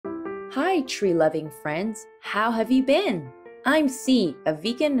Hi, tree-loving friends. How have you been? I'm C, a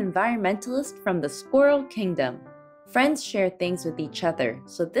vegan environmentalist from the Squirrel Kingdom. Friends share things with each other,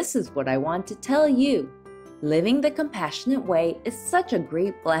 so this is what I want to tell you. Living the compassionate way is such a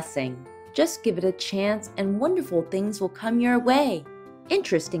great blessing. Just give it a chance and wonderful things will come your way.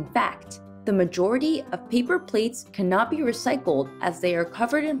 Interesting fact, the majority of paper plates cannot be recycled as they are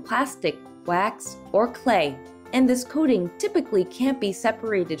covered in plastic, wax, or clay. And this coating typically can't be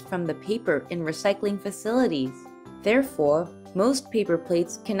separated from the paper in recycling facilities. Therefore, most paper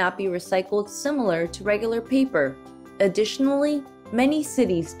plates cannot be recycled similar to regular paper. Additionally, many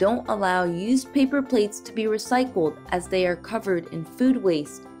cities don't allow used paper plates to be recycled as they are covered in food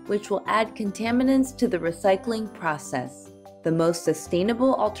waste, which will add contaminants to the recycling process. The most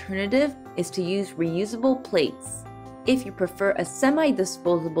sustainable alternative is to use reusable plates. If you prefer a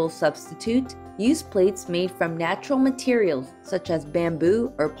semi-disposable substitute, use plates made from natural materials such as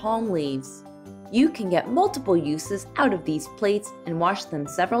bamboo or palm leaves. You can get multiple uses out of these plates and wash them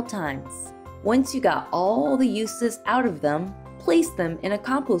several times. Once you got all the uses out of them, place them in a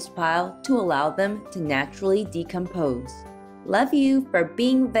compost pile to allow them to naturally decompose. Love you for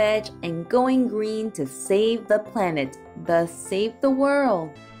being veg and going green to save the planet, thus save the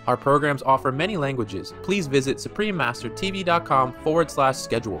world. Our programs offer many languages. Please visit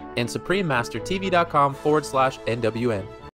suprememastertv.com/schedule and suprememastertv.com/NWN.